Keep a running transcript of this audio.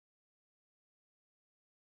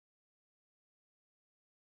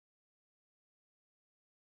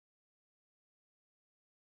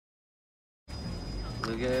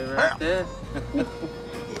Okay, right there.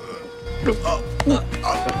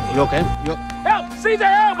 You okay? Help! CJ,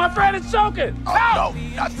 help! My friend is choking! Help! No,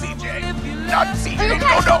 not CJ. Not CJ. Are you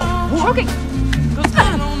okay? No. Choking.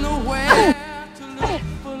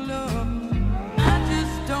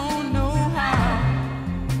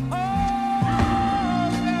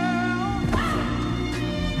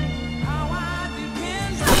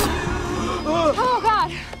 Oh,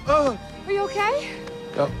 God. Are you okay?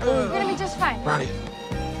 Yep. You're gonna be just fine. Ronnie. You're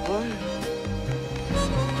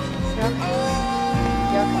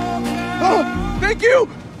okay. You're okay. Oh, thank you.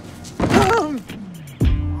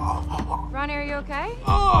 Ronnie, are you okay?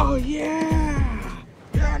 Oh, yeah.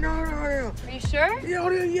 Yeah, no. Are you sure?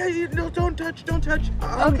 Yeah, no, don't touch.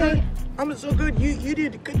 I'm Okay. good. I'm so good. You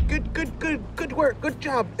did good work. Good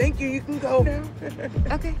job. Thank you. You can go now.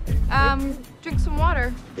 Okay. Drink some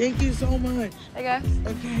water, Thank you so much. I guess.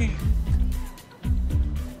 Okay.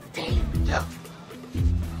 Dave. Yeah.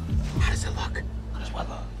 How does it look? How does what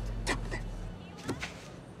look?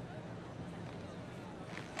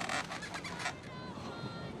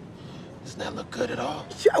 Doesn't that look good at all?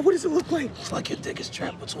 Yeah, what does it look like? It's like your dick is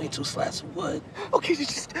trapped between two slats of wood. Okay,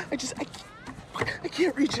 I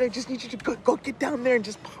can't reach it. I just need you to go get down there and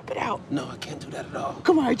just pop it out. No, I can't do that at all.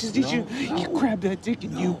 Come on, I just need you grab that dick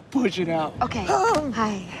and you push it out. Okay.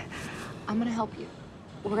 Hi. I'm gonna help you.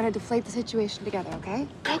 We're gonna deflate the situation together, okay?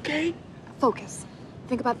 Okay. Focus.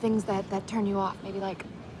 Think about things that turn you off. Maybe like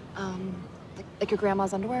your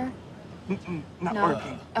grandma's underwear? Not No?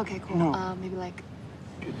 working. Okay, cool. No. Maybe like...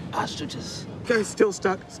 Ostriches. Guys, still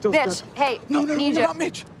stuck. Mitch, stuck. hey, No, need you. not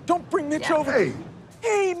Mitch. Don't bring Mitch Yeah. over. Hey,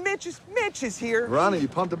 Hey, Mitch is here. Ronnie, you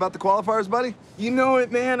pumped about the qualifiers, buddy? You know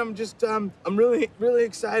it, man. I'm just, I'm really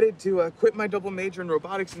excited to quit my double major in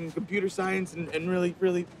robotics and computer science and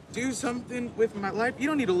really do something with my life. You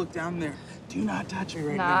don't need to look down there. Do not touch me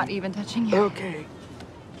right now. Not even touching you. Okay.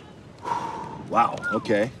 Wow,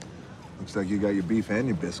 okay. Looks like you got your beef and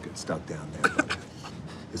your biscuit stuck down there.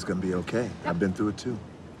 It's gonna be okay. I've been through it too.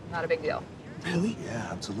 Not a big deal. Really? Yeah,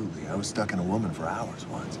 absolutely. I was stuck in a woman for hours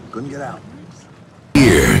once. Couldn't get out.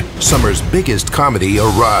 Here, summer's biggest comedy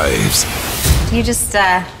arrives. Can you just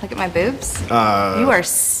look at my boobs? You are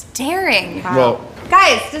staring. Well,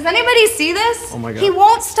 Guys, does anybody see this? Oh my God. He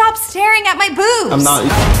won't stop staring at my boobs. I'm not.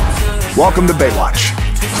 Welcome to Baywatch.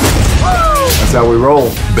 That's how we roll.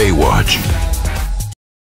 Baywatch.